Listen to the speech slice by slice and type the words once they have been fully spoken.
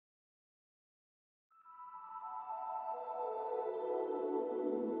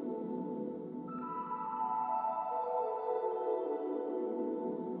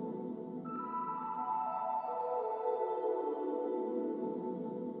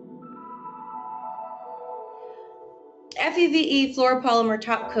FEVE fluoropolymer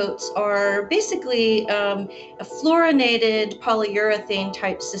top coats are basically a fluorinated polyurethane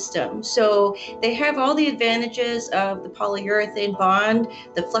type system. So they have all the advantages of the polyurethane bond,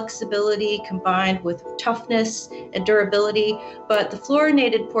 the flexibility combined with toughness and durability, but the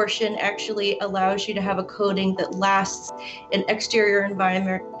fluorinated portion actually allows you to have a coating that lasts in exterior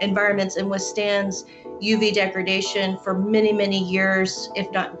environments and withstands UV degradation for many, many years,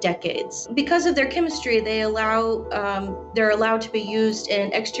 if not decades. Because of their chemistry, they're allowed to be used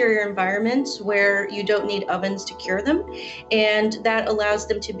in exterior environments where you don't need ovens to cure them, and that allows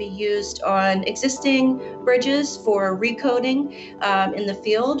them to be used on existing bridges for recoating in the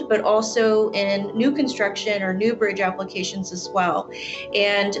field, but also in new construction or new bridge applications as well.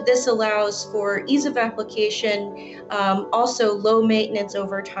 And this allows for ease of application, also low maintenance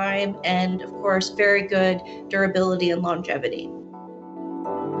over time, and of course very good durability and longevity.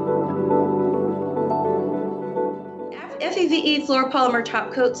 FEVE fluoropolymer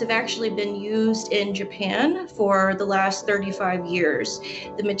top coats have actually been used in Japan for the last 35 years.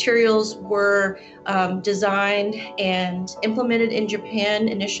 The materials were designed and implemented in Japan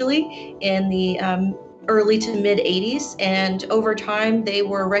initially in the early to mid 80s, and over time they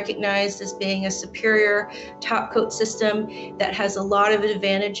were recognized as being a superior top coat system that has a lot of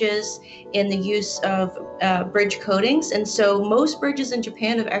advantages in the use of bridge coatings. And so most bridges in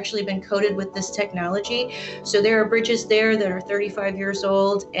Japan have actually been coated with this technology. So there are bridges there that are 35 years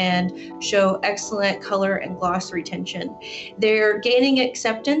old and show excellent color and gloss retention. They're gaining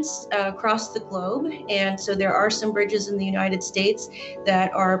acceptance across the globe, and so there are some bridges in the United States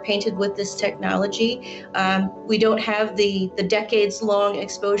that are painted with this technology. We don't have the decades-long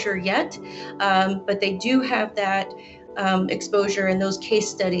exposure yet, but they do have that exposure in those case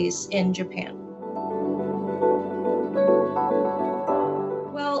studies in Japan.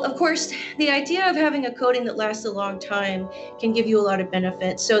 Well, of course, the idea of having a coating that lasts a long time can give you a lot of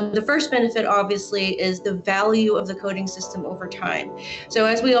benefits. So the first benefit, obviously, is the value of the coating system over time. So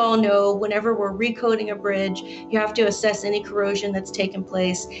as we all know, whenever we're recoating a bridge, you have to assess any corrosion that's taken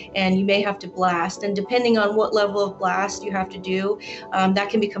place, and you may have to blast. And depending on what level of blast you have to do, that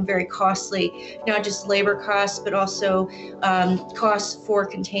can become very costly, not just labor costs, but also costs for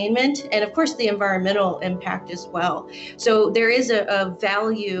containment, and of course the environmental impact as well. So there is a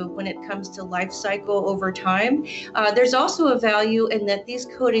value when it comes to life cycle over time. There's also a value in that these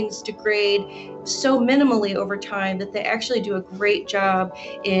coatings degrade so minimally over time that they actually do a great job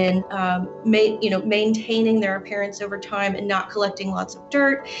in maintaining their appearance over time and not collecting lots of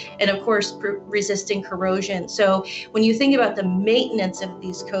dirt, and of course resisting corrosion. So when you think about the maintenance of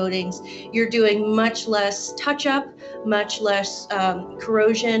these coatings, you're doing much less touch-up, much less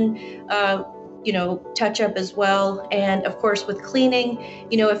corrosion touch-up as well. And of course with cleaning,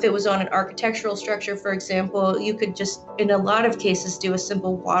 if it was on an architectural structure, for example, you could just, in a lot of cases, do a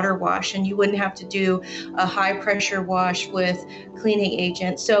simple water wash, and you wouldn't have to do a high pressure wash with cleaning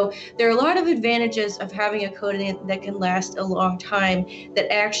agents. So there are a lot of advantages of having a coating that can last a long time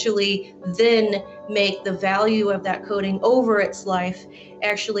that actually then make the value of that coating over its life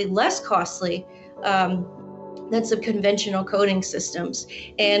actually less costly than some conventional coating systems.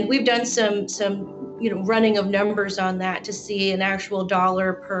 And we've done some running of numbers on that to see an actual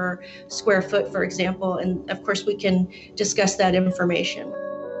dollar per square foot, for example. And of course, we can discuss that information.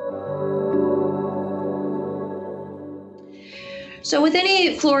 So with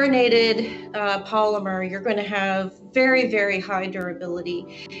any fluorinated polymer, you're going to have very, very high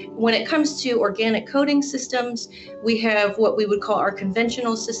durability. When it comes to organic coating systems, we have what we would call our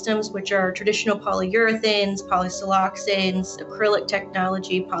conventional systems, which are traditional polyurethanes, polysiloxanes, acrylic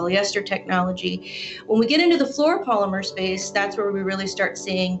technology, polyester technology. When we get into the fluoropolymer space, that's where we really start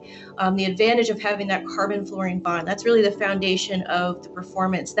seeing the advantage of having that carbon-fluorine bond. That's really the foundation of the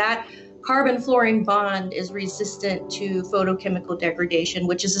performance. That carbon-fluorine bond is resistant to photochemical degradation,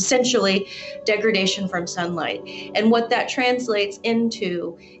 which is essentially degradation from sunlight. And what that translates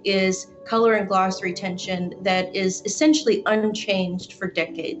into is color and gloss retention that is essentially unchanged for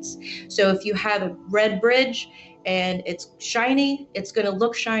decades. So if you have a red bridge and it's shiny, it's going to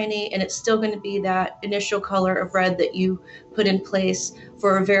look shiny, and it's still going to be that initial color of red that you put in place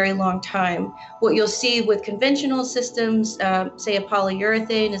for a very long time. What you'll see with conventional systems, say a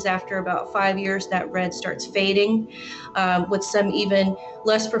polyurethane, is after about 5 years that red starts fading. With some even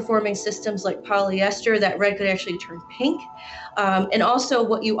less performing systems like polyester, that red could actually turn pink. And also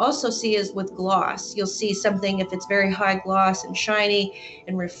what you also see is with gloss. You'll see something, if it's very high gloss and shiny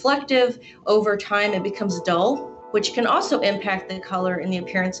and reflective, over time it becomes dull. which can also impact the color and the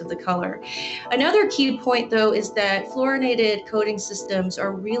appearance of the color. Another key point, though, is that fluorinated coating systems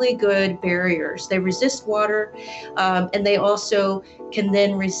are really good barriers. They resist water, and they also can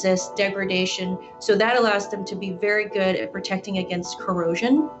then resist degradation. So that allows them to be very good at protecting against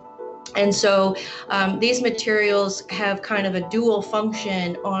corrosion. And so these materials have kind of a dual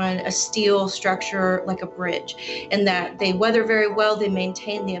function on a steel structure like a bridge, in that they weather very well, they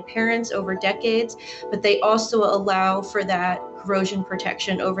maintain the appearance over decades, but they also allow for that corrosion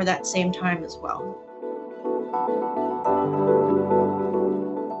protection over that same time as well.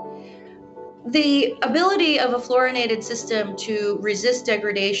 The ability of a fluorinated system to resist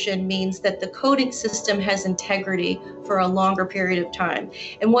degradation means that the coating system has integrity for a longer period of time.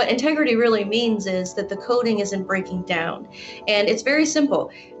 And what integrity really means is that the coating isn't breaking down. And it's very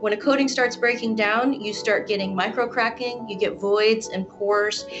simple. When a coating starts breaking down, you start getting micro cracking, you get voids and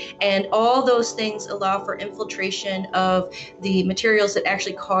pores, and all those things allow for infiltration of the materials that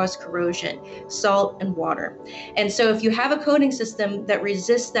actually cause corrosion, salt and water. And so if you have a coating system that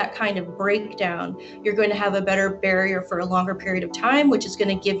resists that kind of breakdown, you're going to have a better barrier for a longer period of time, which is going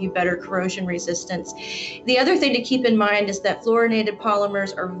to give you better corrosion resistance. The other thing to keep in mind is that fluorinated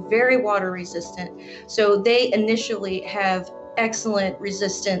polymers are very water resistant. So they initially have excellent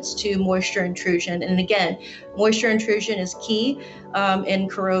resistance to moisture intrusion. And again, moisture intrusion is key in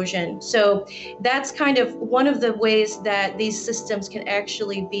corrosion. So that's kind of one of the ways that these systems can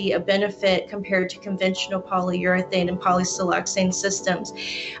actually be a benefit compared to conventional polyurethane and polysiloxane systems.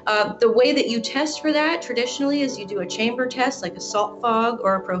 The way that you test for that traditionally is you do a chamber test, like a salt fog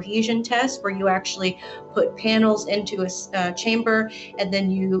or a prohesion test, where you actually put panels into a chamber and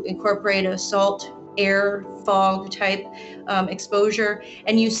then you incorporate a salt air fog type exposure,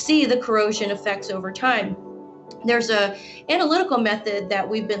 and you see the corrosion effects over time. There's an analytical method that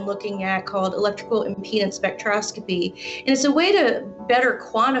we've been looking at called electrical impedance spectroscopy, and it's a way to better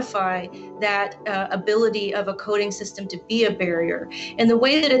quantify that ability of a coating system to be a barrier. And the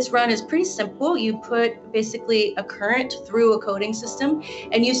way that it's run is pretty simple. You put basically a current through a coating system,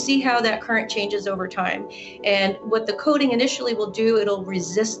 and you see how that current changes over time. And what the coating initially will do, it'll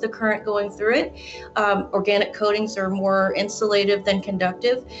resist the current going through it. Organic coatings are more insulative than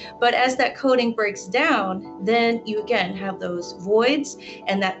conductive, but as that coating breaks down, then you again have those voids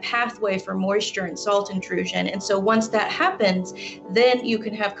and that pathway for moisture and salt intrusion. And so once that happens, then you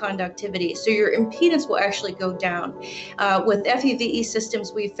can have conductivity. So your impedance will actually go down. With FEVE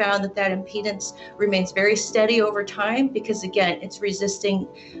systems, we found that that impedance remains very steady over time because, again, it's resisting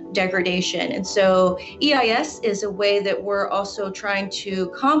degradation. And so EIS is a way that we're also trying to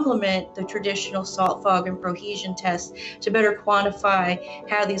complement the traditional salt fog and prohesion tests to better quantify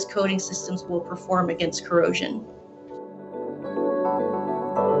how these coating systems will perform against corrosion.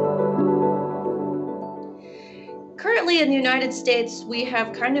 Currently in the United States, we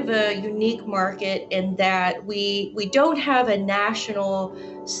have kind of a unique market in that we don't have a national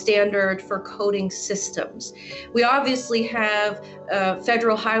standard for coating systems. We obviously have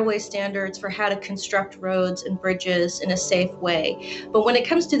federal highway standards for how to construct roads and bridges in a safe way. But when it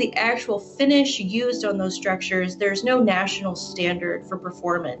comes to the actual finish used on those structures, there's no national standard for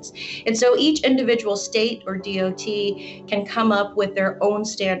performance. And so each individual state or DOT can come up with their own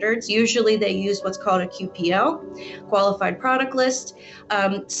standards. Usually they use what's called a QPL, Qualified Product List.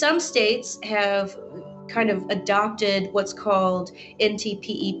 Some states have kind of adopted what's called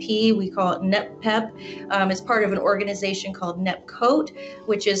NTPEP. We call it NEPPEP. It's part of an organization called Topcoat,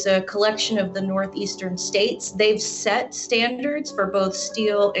 which is a collection of the northeastern states. They've set standards for both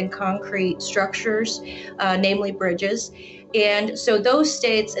steel and concrete structures, namely bridges. And so those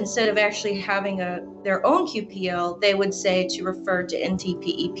states, instead of actually having their own QPL, they would say to refer to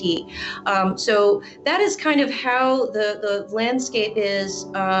NTPEP. So that is kind of how the landscape is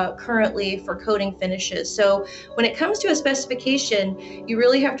currently for coating finishes. So when it comes to a specification, you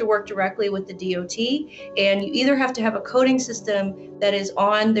really have to work directly with the DOT, and you either have to have a coating system that is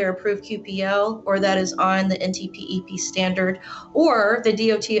on their approved QPL or that is on the NTPEP standard, or the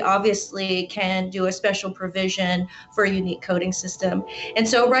DOT obviously can do a special provision for a unique coating system. And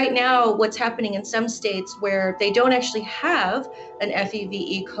so right now, what's happening in some states where they don't actually have an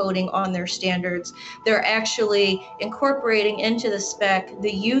FEVE coating on their standards, they're actually incorporating into the spec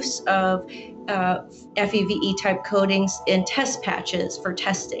the use of FEVE type coatings in test patches for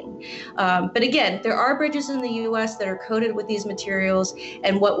testing. But again, there are bridges in the US that are coated with these materials,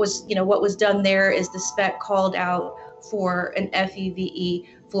 and what was done there is the spec called out for an FEVE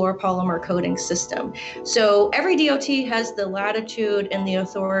fluoropolymer coating system. So every DOT has the latitude and the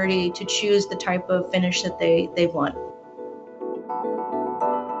authority to choose the type of finish that they want.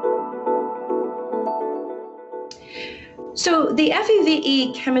 So the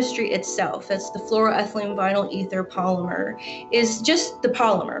FEVE chemistry itself, that's the fluoroethylene vinyl ether polymer, is just the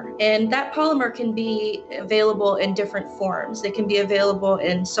polymer. And that polymer can be available in different forms. It can be available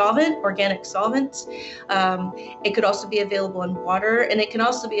in solvent, organic solvents. It could also be available in water, and it can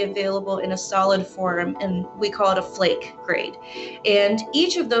also be available in a solid form, and we call it a flake grade. And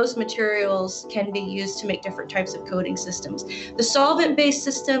each of those materials can be used to make different types of coating systems. The solvent-based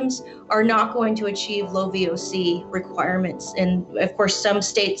systems are not going to achieve low VOC requirements. And of course, some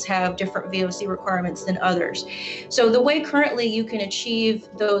states have different VOC requirements than others. So the way currently you can achieve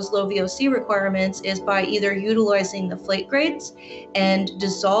those low VOC requirements is by either utilizing the flake grades and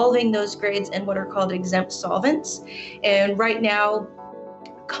dissolving those grades in what are called exempt solvents. And right now,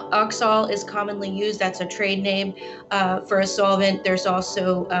 Oxol is commonly used. That's a trade name for a solvent. There's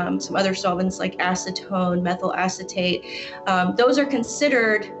also some other solvents like acetone, methyl acetate. Those are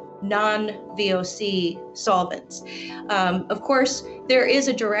considered non-VOC solvents. Of course, there is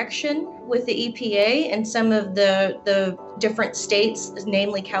a direction with the EPA and some of the different states,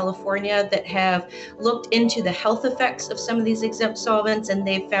 namely California, that have looked into the health effects of some of these exempt solvents, and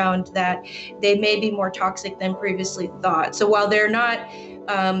they found that they may be more toxic than previously thought. So while they're not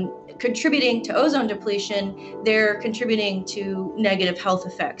contributing to ozone depletion, they're contributing to negative health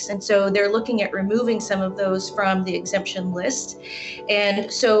effects. And so they're looking at removing some of those from the exemption list.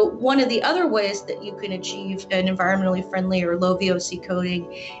 And so one of the other ways that you can achieve an environmentally friendly or low VOC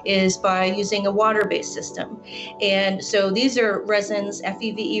coating is by using a water-based system. And so these are resins,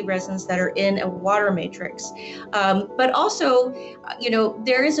 FEVE resins, that are in a water matrix. But also,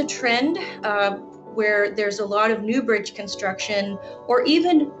 there is a trend where there's a lot of new bridge construction or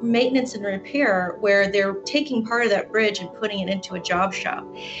even maintenance and repair where they're taking part of that bridge and putting it into a job shop.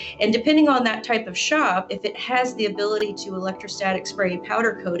 And depending on that type of shop, if it has the ability to electrostatic spray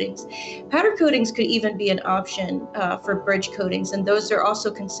powder coatings could even be an option for bridge coatings. And those are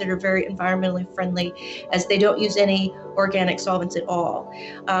also considered very environmentally friendly as they don't use any organic solvents at all.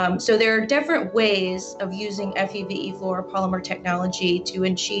 So there are different ways of using FEVE fluoropolymer technology to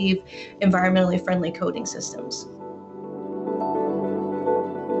achieve environmentally friendly coating systems.